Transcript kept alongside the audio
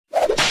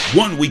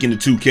1 week into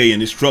 2K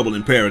and it's trouble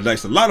in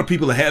paradise. A lot of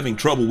people are having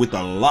trouble with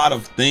a lot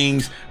of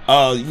things.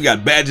 We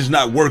got badges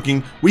not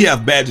working. We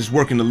have badges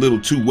working a little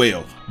too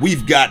well.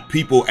 We've got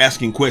people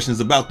asking questions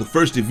about the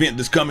first event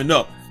that's coming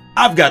up.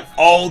 I've got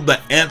all the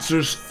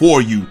answers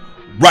for you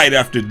right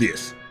after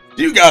this.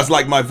 Do you guys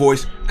like my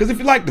voice? Because if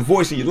you like the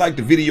voice and you like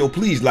the video,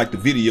 please like the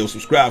video,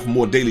 subscribe for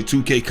more daily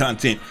 2K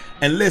content,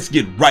 and let's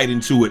get right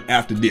into it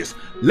after this.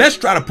 Let's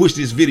try to push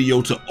this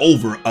video to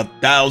over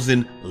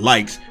 1,000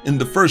 likes in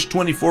the first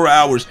 24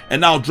 hours,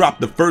 and I'll drop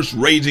the first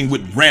Raging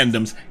with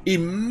Randoms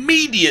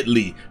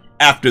immediately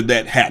after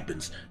that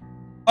happens.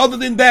 Other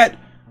than that,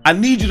 I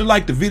need you to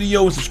like the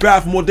video and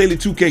subscribe for more daily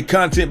 2K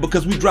content,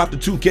 because we drop the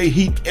 2K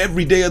heat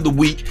every day of the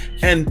week.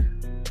 And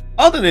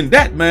other than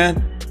that,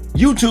 man,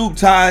 YouTube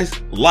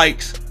ties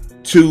likes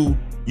to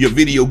your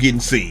video getting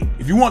seen.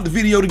 If you want the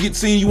video to get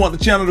seen, you want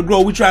the channel to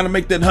grow, we're trying to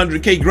make that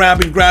 100K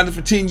grind. Been grinding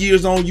for 10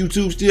 years on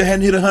YouTube, still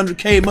hadn't hit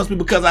 100K. It must be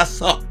because I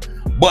suck.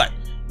 But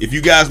if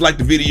you guys like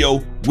the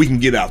video, we can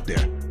get out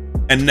there.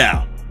 And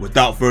now,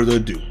 without further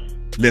ado,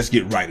 let's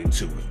get right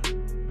into it.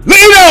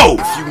 Lino!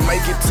 If you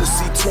make it to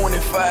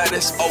C25,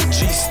 that's OG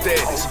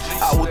status.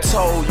 I was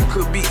told you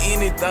could be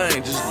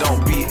anything, just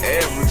don't be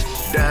average.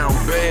 Down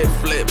bad,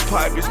 flat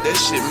pipers, that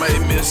shit made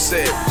me a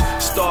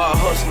savage. Start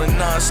hustling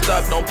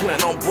non-stop, don't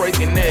plan on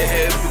breaking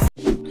that habit.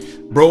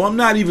 Bro, I'm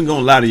not even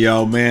gonna lie to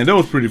y'all, man. That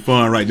was pretty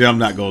fun right there, I'm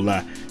not gonna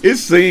lie. It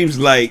seems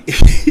like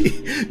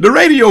the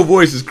radio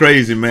voice is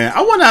crazy, man.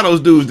 I wonder how those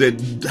dudes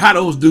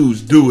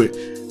do it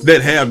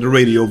that have the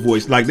radio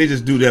voice. Like, they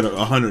just do that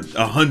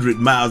 100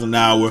 miles an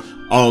hour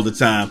all the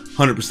time,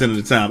 100% of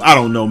the time. I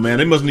don't know, man.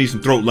 They must need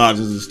some throat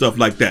lozenges and stuff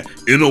like that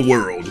in a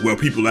world where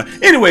people are.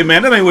 Anyway,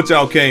 man, that ain't what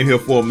y'all came here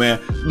for, man.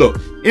 Look,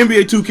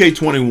 NBA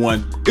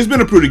 2K21, it's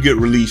been a pretty good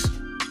release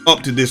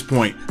up to this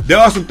point. There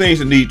are some things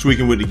that need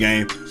tweaking with the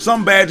game.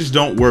 Some badges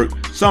don't work.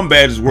 Some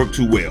badges work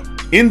too well.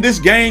 In this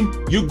game,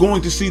 you're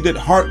going to see that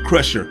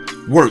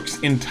HEARTCRUSHER works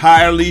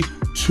entirely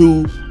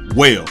too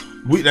well.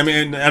 I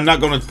mean, I'm not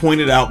going to point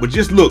it out, but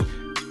just look.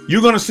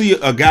 You're going to see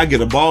a guy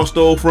get a ball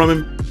stole from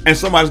him, and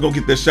somebody's going to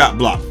get their shot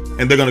blocked,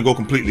 and they're going to go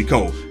completely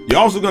cold. You're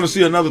also going to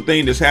see another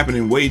thing that's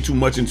happening way too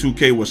much in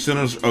 2K, where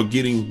centers are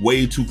getting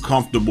way too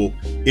comfortable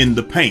in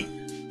the paint.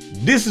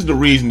 This is the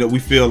reason that we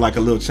feel like a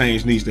little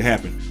change needs to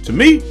happen. To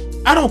me,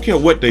 I don't care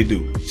what they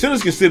do.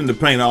 Centers can sit in the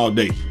paint all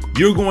day.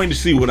 You're going to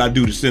see what I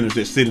do to centers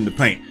that sit in the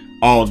paint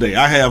all day.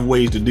 I have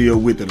ways to deal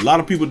with it. A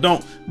lot of people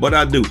don't, but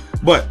I do.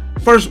 But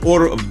first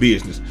order of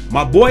business,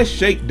 my boy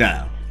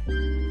Shakedown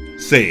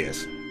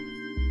says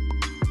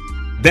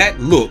that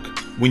look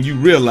when you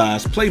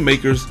realize the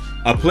playmaker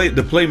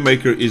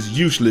is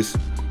useless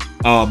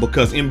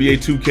because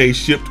NBA 2K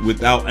shipped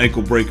without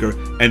ankle breaker,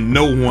 and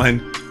no one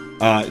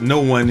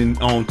in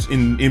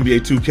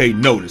NBA 2K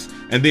noticed.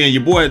 And then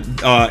your boy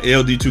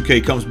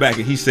LD2K comes back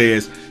and he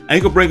says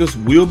ankle breakers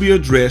will be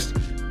addressed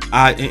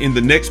in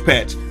the next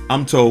patch.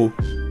 I'm told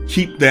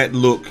keep that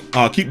look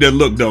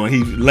though, and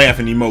he's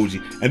laughing emoji.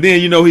 And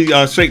then, you know,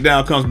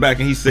 Shakedown comes back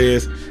and he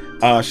says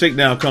it's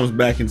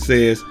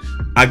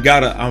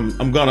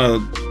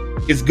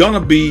gonna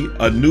be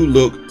a new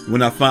look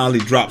when I finally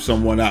drop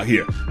someone out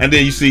here. And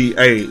then you see,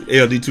 hey,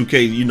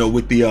 LD2K, you know,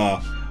 with the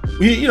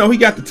he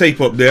got the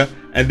tape up there,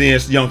 and then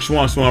it's young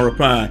Swan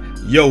replying,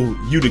 yo,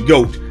 you the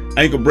GOAT.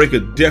 Ankle breaker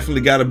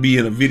definitely got to be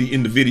in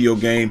the video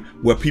game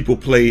where people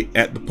play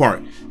at the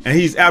park. And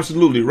he's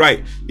absolutely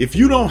right. If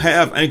you don't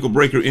have ankle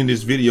breaker in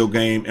this video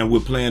game and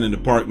we're playing in the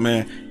park,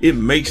 man, it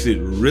makes it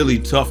really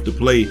tough to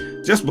play,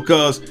 just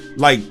because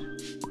like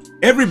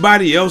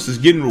everybody else is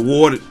getting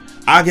rewarded.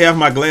 I have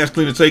my glass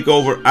cleaner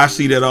takeover. I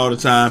see that all the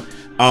time.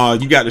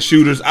 You got the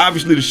shooters.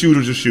 Obviously the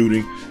shooters are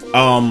shooting.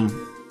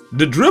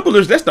 The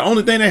dribblers, that's the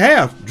only thing they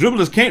have.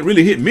 Dribblers can't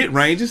really hit mid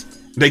ranges.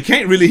 They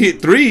can't really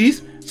hit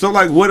threes. So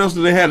like, what else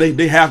do they have?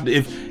 They have to,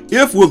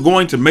 if we're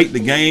going to make the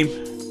game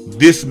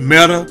this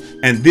meta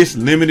and this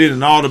limited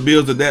and all the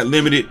builds are that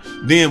limited,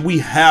 then we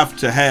have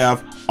to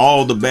have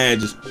all the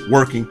badges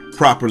working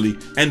properly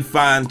and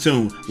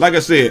fine-tune. Like I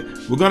said,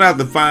 we're gonna have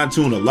to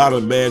fine-tune a lot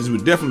of the badges. We're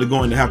definitely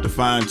going to have to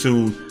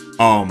fine-tune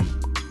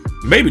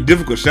maybe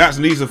difficult shots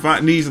needs a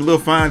little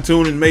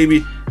fine-tuning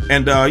maybe,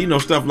 and you know,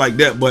 stuff like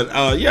that. But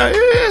yeah,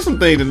 there's some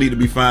things that need to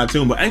be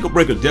fine-tuned, but ankle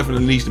breaker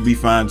definitely needs to be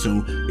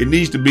fine-tuned. It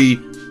needs to be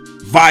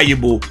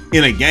viable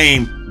in a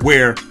game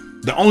where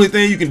the only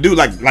thing you can do,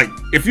 like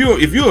if you're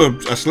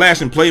a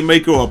slashing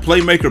playmaker or a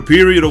playmaker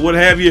period or what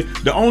have you,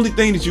 the only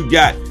thing that you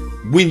got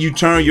when you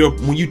turn your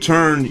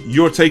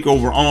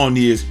takeover on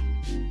is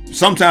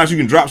sometimes you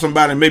can drop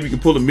somebody and maybe you can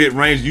pull a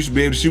mid-range. You should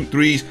be able to shoot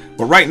threes,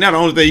 but right now the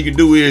only thing you can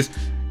do is,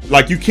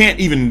 like, you can't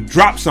even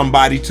drop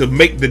somebody to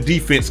make the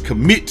defense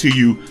commit to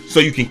you so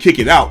you can kick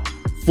it out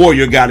for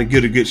your guy to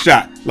get a good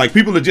shot. Like,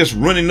 people are just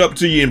running up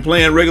to you and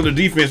playing regular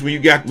defense when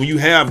you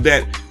have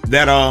that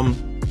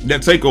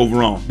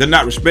takeover on. They're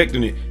not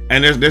respecting it,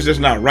 and that's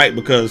just not right,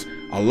 because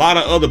a lot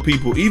of other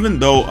people, even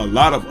though a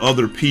lot of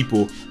other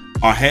people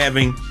are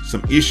having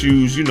some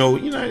issues, you know,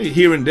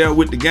 here and there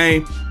with the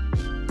game,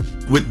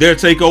 with their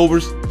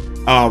takeovers,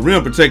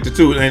 rim protector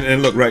too.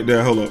 And look right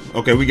there, hold up.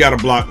 Okay, we got a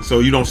block, so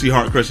you don't see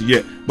HEARTCRUSHER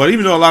yet. But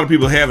even though a lot of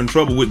people are having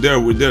trouble with their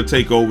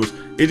takeovers,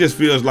 it just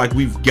feels like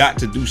we've got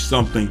to do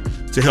something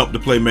to help the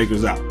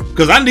playmakers out.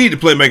 Because I need the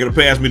playmaker to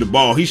pass me the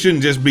ball. He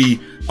shouldn't just be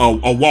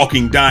a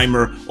walking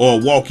dimer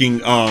or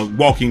a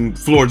walking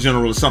floor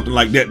general or something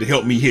like that to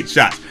help me hit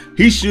shots.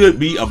 He should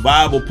be a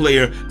viable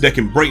player that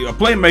can break. A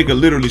playmaker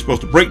literally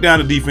supposed to break down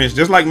the defense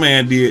just like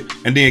Man did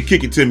and then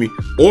kick it to me.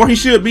 Or he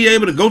should be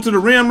able to go to the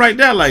rim right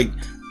there. Like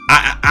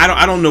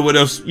I don't know what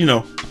else, you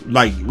know,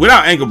 like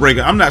without ankle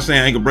breaker. I'm not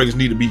saying ankle breakers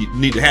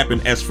need to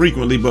happen as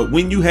frequently, but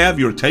when you have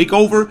your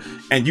takeover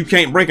and you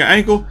can't break an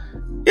ankle,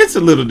 it's a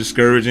little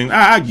discouraging.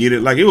 I get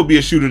it. Like it would be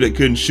a shooter that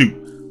couldn't shoot,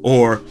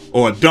 or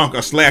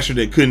a slasher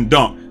that couldn't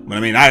dunk. But I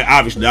mean,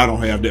 obviously I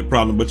don't have that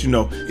problem, but you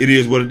know, it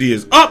is what it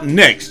is. Up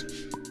next,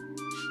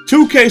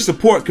 2K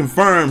support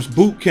confirms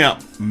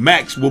Bootcamp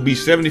max will be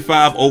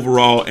 75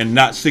 overall and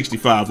not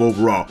 65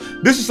 overall.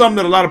 This is something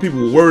that a lot of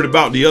people were worried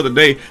about the other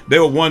day. They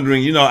were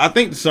wondering, you know, I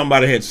think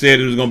somebody had said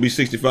it was going to be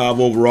 65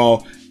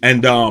 overall,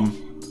 and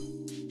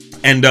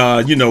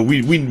you know,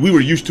 we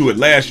were used to it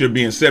last year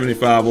being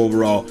 75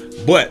 overall.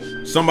 But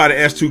somebody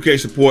asked 2K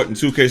support, and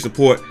 2K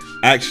support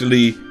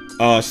actually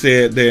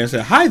said there and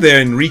said, "Hi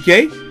there,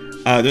 Enrique."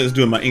 Let's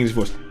do my English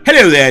voice.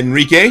 "Hello there,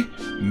 Enrique.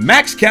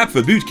 Max cap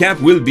for Bootcamp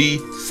will be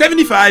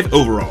 75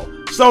 overall."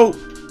 So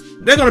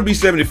they're going to be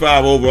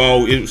 75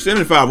 overall.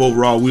 75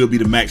 overall will be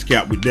the max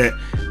cap with that.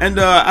 And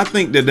I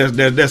think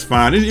that's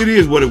fine. It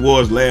is what it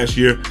was last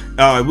year.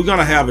 We're going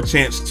to have a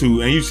chance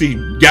to, and you see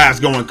guys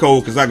going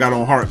cold because I got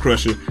on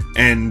HEARTCRUSHER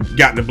and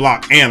got the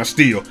block and a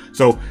steal.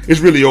 So it's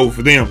really over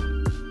for them.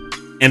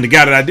 And the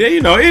guy that I did,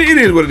 you know, it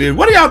is what it is.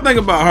 What do y'all think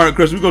about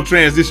HEARTCRUSHER? We're going to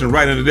transition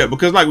right into that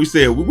because like we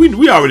said,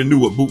 we already knew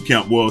what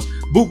Bootcamp was.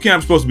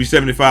 Bootcamp's supposed to be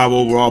 75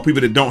 overall.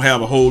 People that don't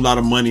have a whole lot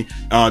of money,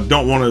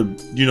 don't want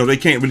to, you know, they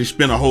can't really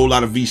spend a whole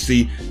lot of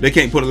VC. They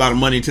can't put a lot of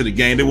money into the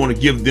game. They want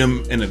to give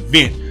them an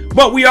event.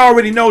 But we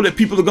already know that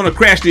people are going to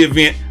crash the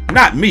event.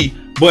 Not me,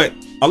 but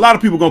a lot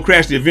of people are going to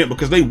crash the event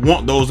because they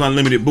want those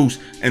unlimited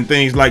boosts and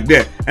things like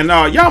that. And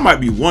y'all might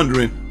be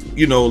wondering,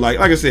 you know, like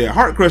I said,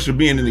 HEARTCRUSHER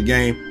being in the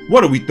game,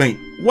 what do we think?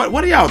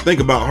 What do y'all think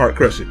about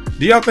HEARTCRUSHER?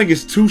 Do y'all think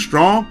it's too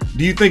strong?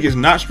 Do you think it's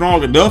not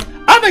strong enough?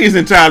 I think it's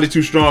entirely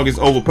too strong. It's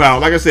overpowered.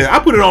 Like I said, I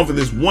put it on for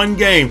this one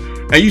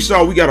game, and you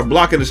saw we got a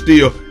block and a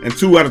steal, and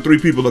 2 out of 3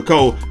 people are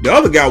cold. The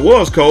other guy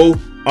was cold,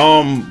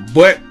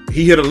 but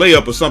he hit a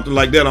layup or something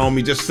like that on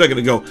me just a second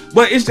ago.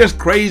 But it's just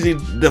crazy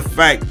the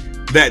fact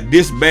that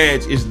this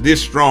badge is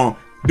this strong.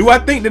 Do I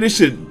think that it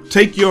should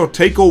take your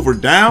takeover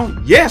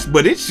down? Yes,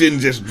 but it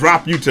shouldn't just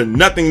drop you to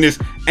nothingness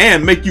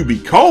and make you be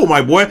cold,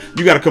 my boy.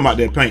 You got to come out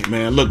that paint,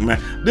 man. Look,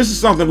 man, this is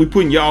something we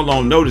putting y'all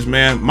on notice,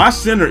 man. My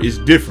center is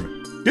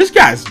different. This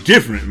guy's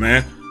different,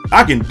 man.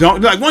 I can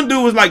dunk. Like one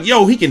dude was like,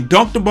 yo, he can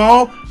dunk the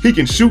ball. He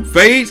can shoot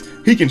fades.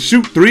 He can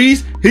shoot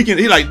threes.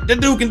 He like,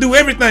 that dude can do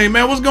everything,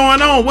 man. What's going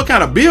on? What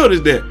kind of build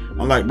is that?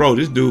 I'm like, bro,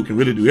 this dude can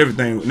really do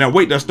everything. Now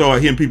wait till I start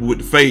hitting people with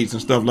the fades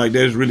and stuff like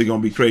that. It's really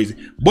going to be crazy.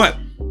 But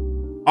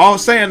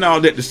saying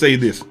all that to say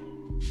this,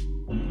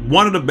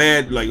 one of the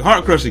bad, like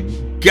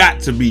HEARTCRUSHER got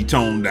to be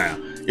toned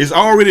down. It's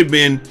already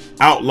been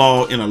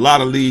outlawed in a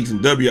lot of leagues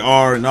and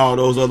WR and all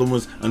those other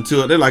ones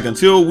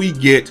until we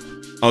get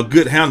a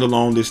good handle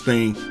on this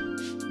thing.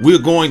 We're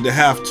going to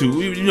have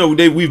to, you know,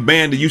 we've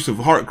banned the use of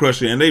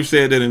HEARTCRUSHER, and they've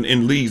said that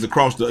in leagues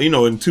across the, you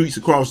know, in tweets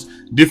across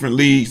different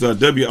leagues,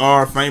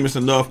 WR, Famous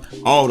Enough,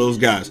 all those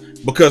guys,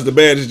 because the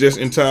badge is just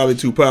entirely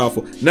too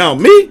powerful. Now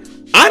me,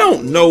 I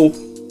don't know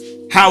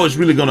how it's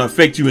really going to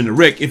affect you in the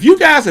rec. If you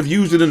guys have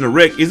used it in the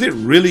rec, is it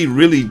really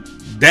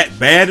that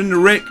bad in the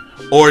rec?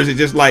 Or is it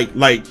just like,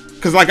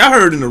 because like I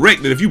heard in the rec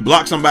that if you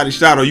block somebody's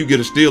shot or you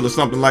get a steal or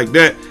something like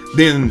that,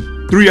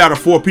 then 3 out of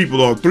 4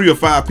 people or 3 or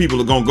 5 people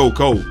are going to go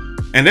cold.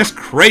 And that's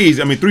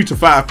crazy. I mean, 3 to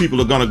 5 people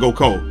are going to go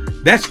cold.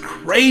 That's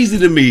crazy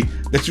to me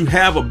that you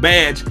have a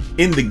badge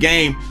in the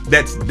game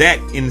that's that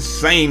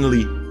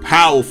insanely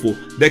powerful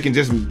that can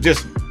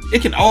just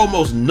it can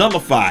almost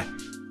nullify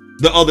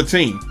the other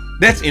team.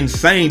 That's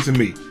insane to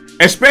me,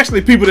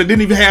 especially people that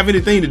didn't even have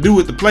anything to do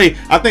with the play.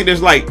 I think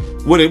there's like,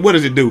 what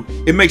does it do?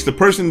 It makes the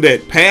person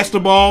that passed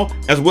the ball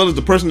as well as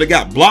the person that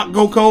got blocked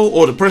go cold,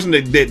 or the person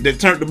that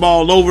turned the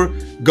ball over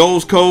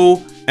goes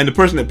cold, and the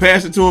person that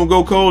passed it to him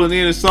go cold, and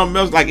then it's something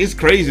else. Like, it's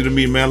crazy to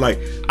me, man. Like,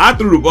 I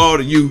threw the ball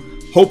to you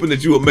hoping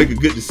that you would make a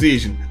good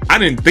decision. I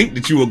didn't think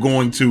that you were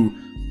going to,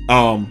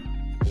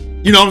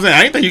 you know what I'm saying?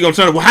 I didn't think you were going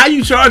to turn it. Well, how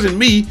you charging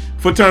me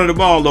for turning the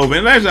ball over?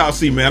 And as y'all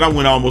see, man, I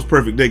went almost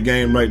perfect that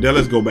game right there.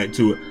 Let's go back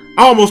to it.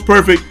 Almost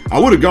perfect. I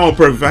would have gone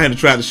perfect if I hadn't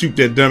tried to shoot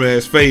that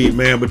dumbass fade,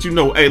 man. But you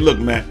know, hey, look,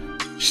 man,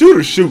 shoot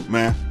or shoot,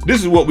 man.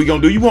 This is what we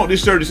gonna do. You want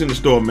this shirt? It's in the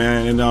store,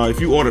 man. And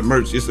if you ordered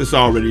merch, it's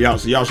already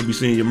out. So y'all should be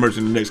seeing your merch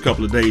in the next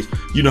couple of days.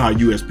 You know how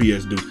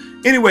USPS do.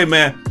 Anyway,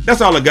 man,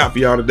 that's all I got for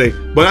y'all today.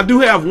 But I do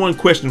have one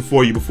question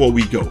for you before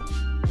we go.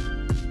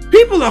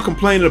 People are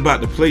complaining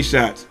about the play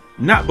shots,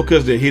 not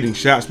because they're hitting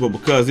shots, but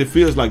because it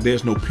feels like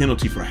there's no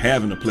penalty for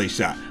having a play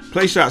shot.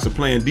 Play shots are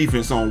playing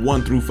defense on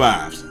 1 through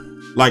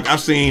 5s. Like I've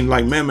seen,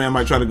 like Man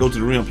might try to go to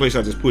the rim, play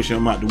shots, just push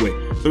him out the way.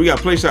 So we got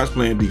play shots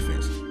playing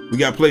defense. We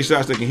got play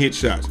shots that can hit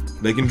shots.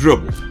 They can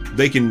dribble.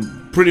 They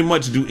can pretty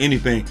much do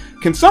anything.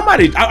 Can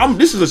somebody?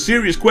 This is a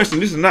serious question.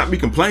 This is not me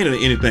complaining or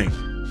anything.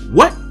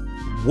 What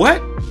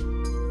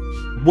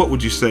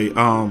would you say?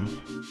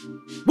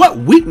 What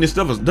weakness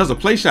does a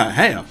play shot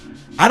have?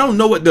 I don't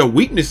know what their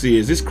weakness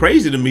is. It's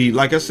crazy to me.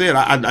 Like I said,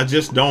 I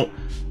just don't.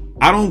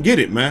 I don't get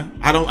it, man.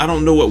 I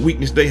don't know what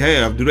weakness they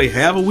have. Do they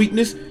have a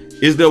weakness?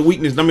 Is their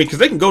weakness? I mean, because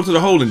they can go to the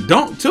hole and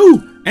dunk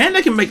too, and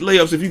they can make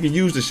layups if you can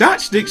use the shot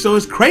stick. So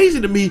it's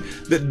crazy to me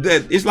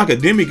that it's like a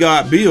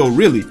demigod build,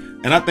 really.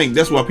 And I think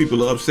that's why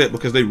people are upset,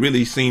 because they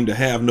really seem to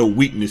have no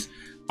weakness.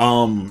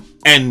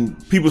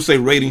 And people say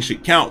ratings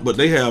should count, but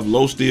they have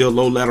low steal,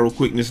 low lateral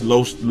quickness,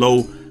 low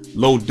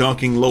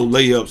dunking, low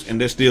layups,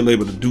 and they're still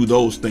able to do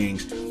those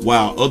things.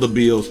 While other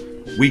builds,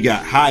 we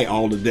got high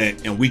all of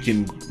that, and we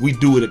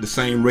do it at the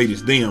same rate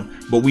as them,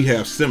 but we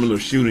have similar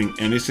shooting,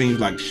 and it seems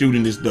like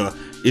shooting is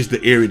the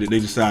area that they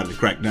decided to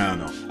crack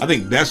down on. I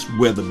think that's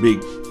where the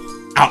big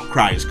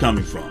outcry is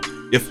coming from.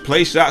 If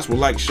play shots were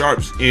like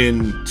Sharps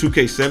in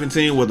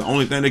 2K17, where the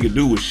only thing they could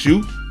do was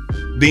shoot,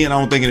 then I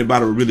don't think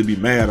anybody would really be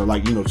mad, or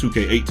like, you know,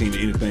 2K18 or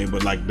anything,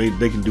 but like they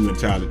can do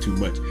entirely too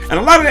much. And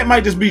a lot of that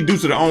might just be due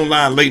to the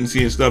online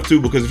latency and stuff too,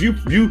 because if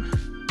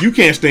you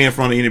can't stay in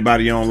front of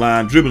anybody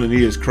online, dribbling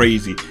is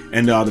crazy,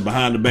 and the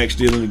behind the back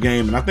still in the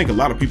game. And I think a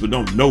lot of people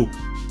don't know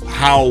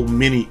how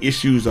many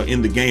issues are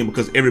in the game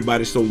because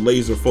everybody's so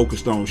laser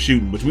focused on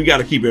shooting. But we got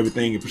to keep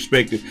everything in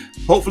perspective.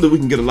 Hopefully we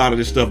can get a lot of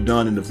this stuff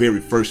done in the very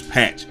first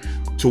patch,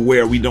 to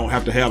where we don't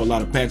have to have a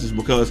lot of patches,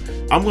 because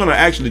I'm going to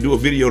actually do a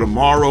video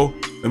tomorrow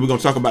and we're going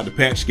to talk about the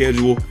patch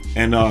schedule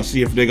and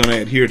see if they're going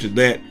to adhere to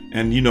that.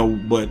 And you know,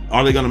 but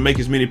are they going to make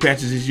as many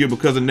patches this year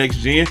because of next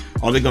gen?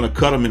 Are they going to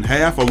cut them in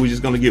half? Or are we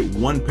just going to get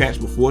one patch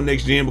before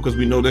next gen because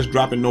we know that's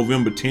dropping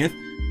November 10th?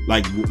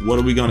 Like, what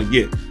are we going to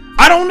get?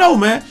 I don't know,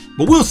 man,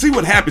 but we'll see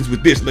what happens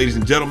with this, ladies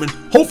and gentlemen.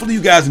 Hopefully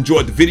you guys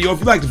enjoyed the video. If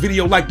you like the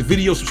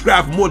video,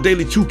 subscribe for more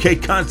daily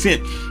 2K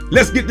content.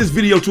 Let's get this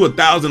video to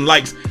 1,000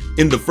 likes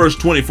in the first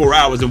 24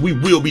 hours, and we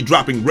will be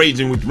dropping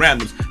Raging with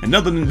Randoms. And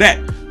other than that,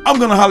 I'm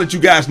gonna holler at you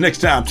guys next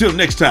time. Till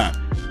next time,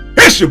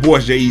 it's your boy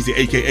Eazy,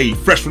 aka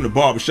Fresh from the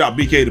Barbershop,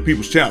 BK the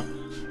People's Champ.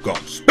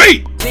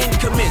 Godspeed. Then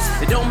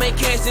commence. It don't make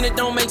cash, then it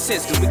don't make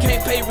sense, cause we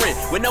can't pay rent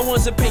with no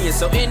one's opinion.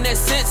 So in that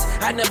sense,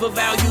 I never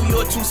value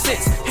your 2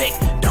 cents. Hey,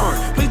 darn,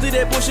 please leave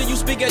that bullshit you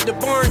speak at the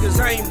barn, cause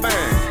I ain't buying.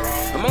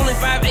 I'm only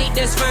 5'8",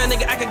 that's fine,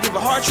 nigga. I could give a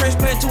heart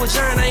transplant to a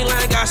giant, I ain't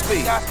lying.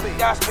 Godspeed.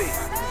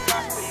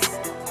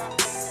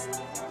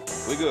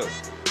 We good.